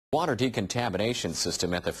Water decontamination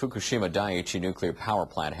system at the Fukushima dai-ichi nuclear power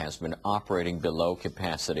plant has been operating below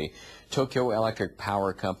capacity. Tokyo Electric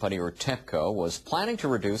Power Company, or TEPCO, was planning to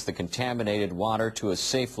reduce the contaminated water to a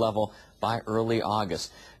safe level by early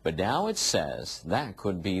August. But now it says that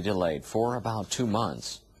could be delayed for about 2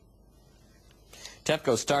 months.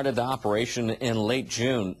 TEPCO started the operation in late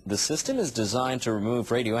June. The system is designed to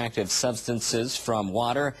remove radioactive substances from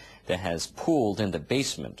water that has pooled in the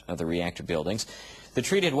basement of the reactor buildings. The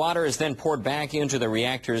treated water is then poured back into the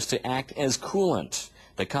reactors to act as coolant.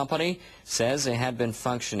 The company says it had been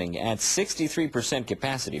functioning at 63%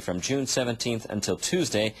 capacity from June 17th until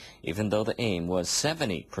Tuesday, even though the aim was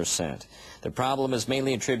 70%. The problem is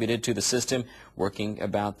mainly attributed to the system working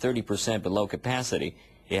about 30% below capacity.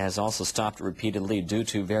 It has also stopped repeatedly due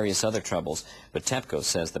to various other troubles. But TEPCO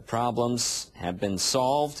says the problems have been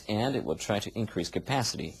solved and it will try to increase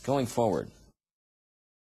capacity going forward.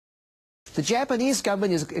 The Japanese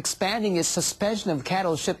government is expanding its suspension of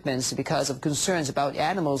cattle shipments because of concerns about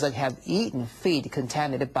animals that have eaten feed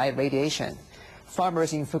contaminated by radiation.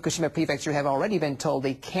 Farmers in Fukushima Prefecture have already been told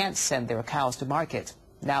they can't send their cows to market.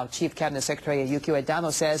 Now, Chief Cabinet Secretary Yukio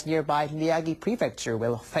Edano says nearby Miyagi Prefecture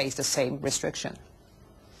will face the same restriction.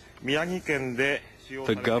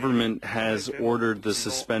 The government has ordered the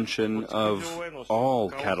suspension of all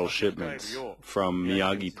cattle shipments from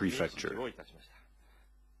Miyagi Prefecture.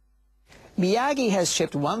 Miyagi has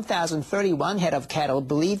shipped 1,031 head of cattle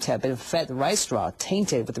believed to have been fed rice straw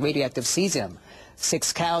tainted with radioactive cesium.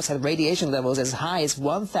 6 cows had radiation levels as high as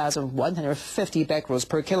 1,150 becquerels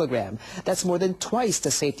per kilogram. That's more than twice the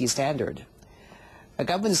safety standard. A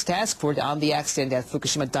government's task force on the accident at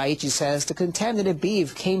Fukushima Dai-ichi says the contaminated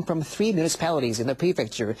beef came from 3 municipalities in the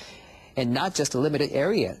prefecture and not just a limited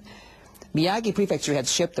area. Miyagi Prefecture had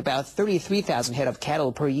shipped about 33,000 head of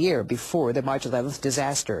cattle per year before the March 11th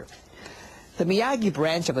disaster. The Miyagi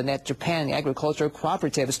branch of the Net Japan Agricultural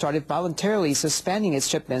Cooperative started voluntarily suspending its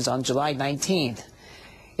shipments on July 19th.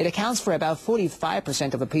 It accounts for about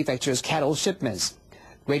 45% of the prefecture's cattle shipments.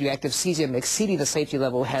 Radioactive cesium exceeding the safety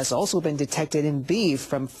level has also been detected in beef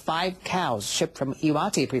from 5 cows shipped from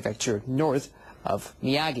Iwate Prefecture, north of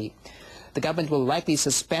Miyagi. The government will likely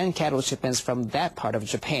suspend cattle shipments from that part of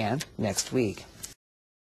Japan next week.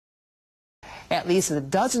 At least a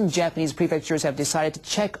dozen Japanese prefectures have decided to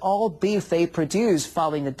check all beef they produce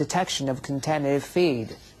following the detection of contaminated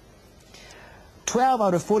feed. 12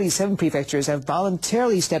 out of 47 prefectures have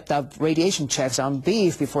voluntarily stepped up radiation checks on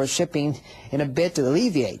beef before shipping in a bid to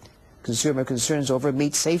alleviate consumer concerns over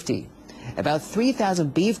meat safety. About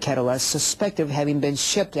 3,000 beef cattle are suspected of having been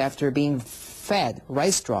shipped after being fed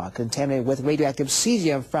rice straw contaminated with radioactive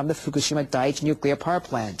cesium from the Fukushima Dai-ichi nuclear power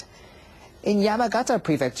plant. In Yamagata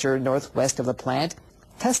Prefecture, northwest of the plant,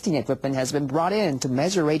 testing equipment has been brought in to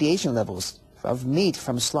measure radiation levels of meat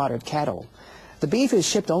from slaughtered cattle. The beef is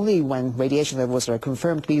shipped only when radiation levels are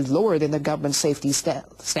confirmed to be lower than the government safety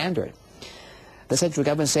standard. The central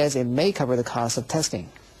government says it may cover the cost of testing.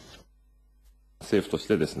 We're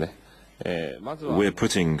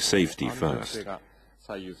putting safety first.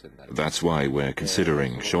 That's why we're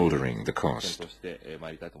considering shouldering the cost.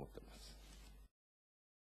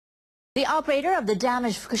 The operator of the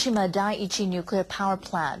damaged Fukushima Dai-ichi nuclear power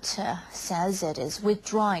plant says it is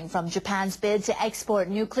withdrawing from Japan's bid to export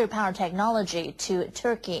nuclear power technology to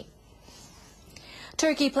Turkey.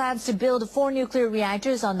 Turkey plans to build 4 nuclear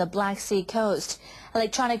reactors on the Black Sea coast.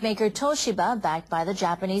 Electronic maker Toshiba, backed by the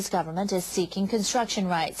Japanese government, is seeking construction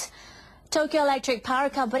rights. Tokyo Electric Power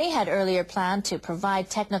Company had earlier planned to provide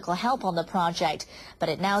technical help on the project, but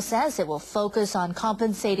it now says it will focus on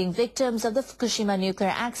compensating victims of the Fukushima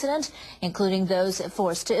nuclear accident, including those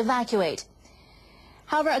forced to evacuate.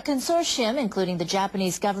 However, a consortium, including the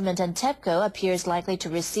Japanese government and TEPCO, appears likely to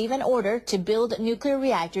receive an order to build nuclear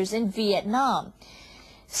reactors in Vietnam.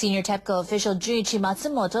 Senior TEPCO official dai-ichi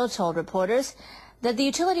Matsumoto told reporters that the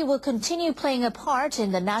utility will continue playing a part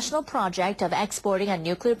in the national project of exporting a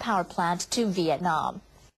nuclear power plant to Vietnam.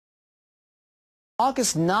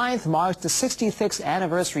 August 9th marks the 66th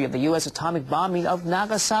anniversary of the U.S. atomic bombing of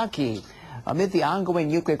Nagasaki. Amid the ongoing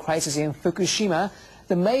nuclear crisis in Fukushima,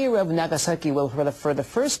 the mayor of Nagasaki will for the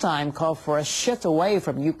first time call for a shift away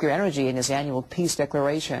from nuclear energy in his annual peace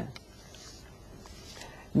declaration.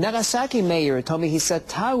 Nagasaki Mayor Tomihisa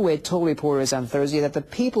Taue told reporters on Thursday that the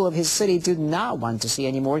people of his city do not want to see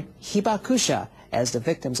any more hibakusha, as the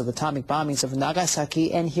victims of the atomic bombings of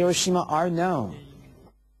Nagasaki and Hiroshima are known.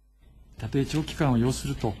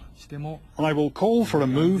 I will call for a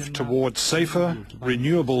move towards safer,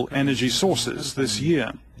 renewable energy sources this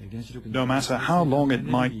year, no matter how long it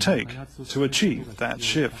might take to achieve that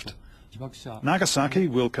shift. Nagasaki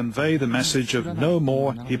will convey the message of no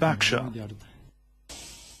more hibakusha.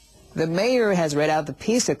 The mayor has read out the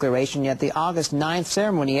peace declaration at the August 9th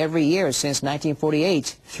ceremony every year since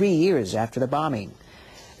 1948, 3 years after the bombing.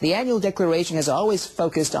 The annual declaration has always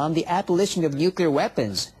focused on the abolition of nuclear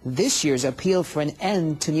weapons. This year's appeal for an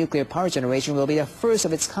end to nuclear power generation will be the first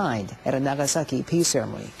of its kind at a Nagasaki peace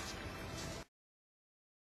ceremony.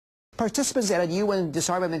 Participants at a UN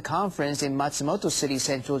disarmament conference in Matsumoto City,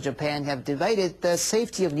 central Japan, have debated the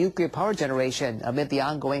safety of nuclear power generation amid the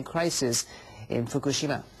ongoing crisis in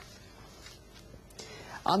Fukushima.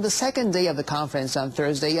 On the second day of the conference on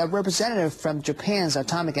Thursday, a representative from Japan's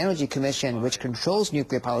Atomic Energy Commission, which controls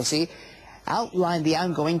nuclear policy, outlined the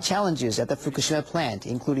ongoing challenges at the Fukushima plant,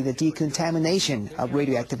 including the decontamination of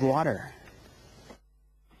radioactive water.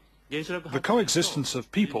 The coexistence of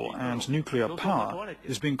people and nuclear power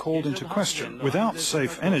is being called into question. Without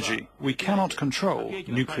safe energy, we cannot control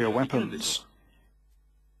nuclear weapons.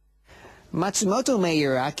 Matsumoto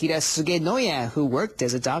Mayor Akira Sugenoya, who worked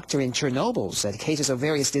as a doctor in Chernobyl, said cases of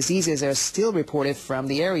various diseases are still reported from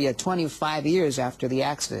the area 25 years after the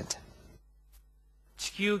accident.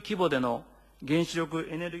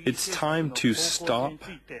 It's time to stop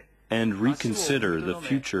and reconsider the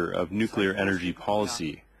future of nuclear energy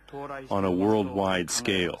policy on a worldwide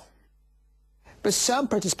scale. But some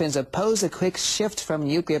participants oppose a quick shift from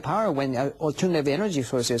nuclear power when alternative energy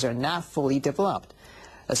sources are not fully developed.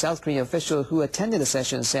 A South Korean official who attended the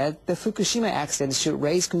session said the Fukushima accident should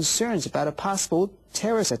raise concerns about a possible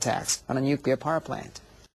terrorist attacks on a nuclear power plant.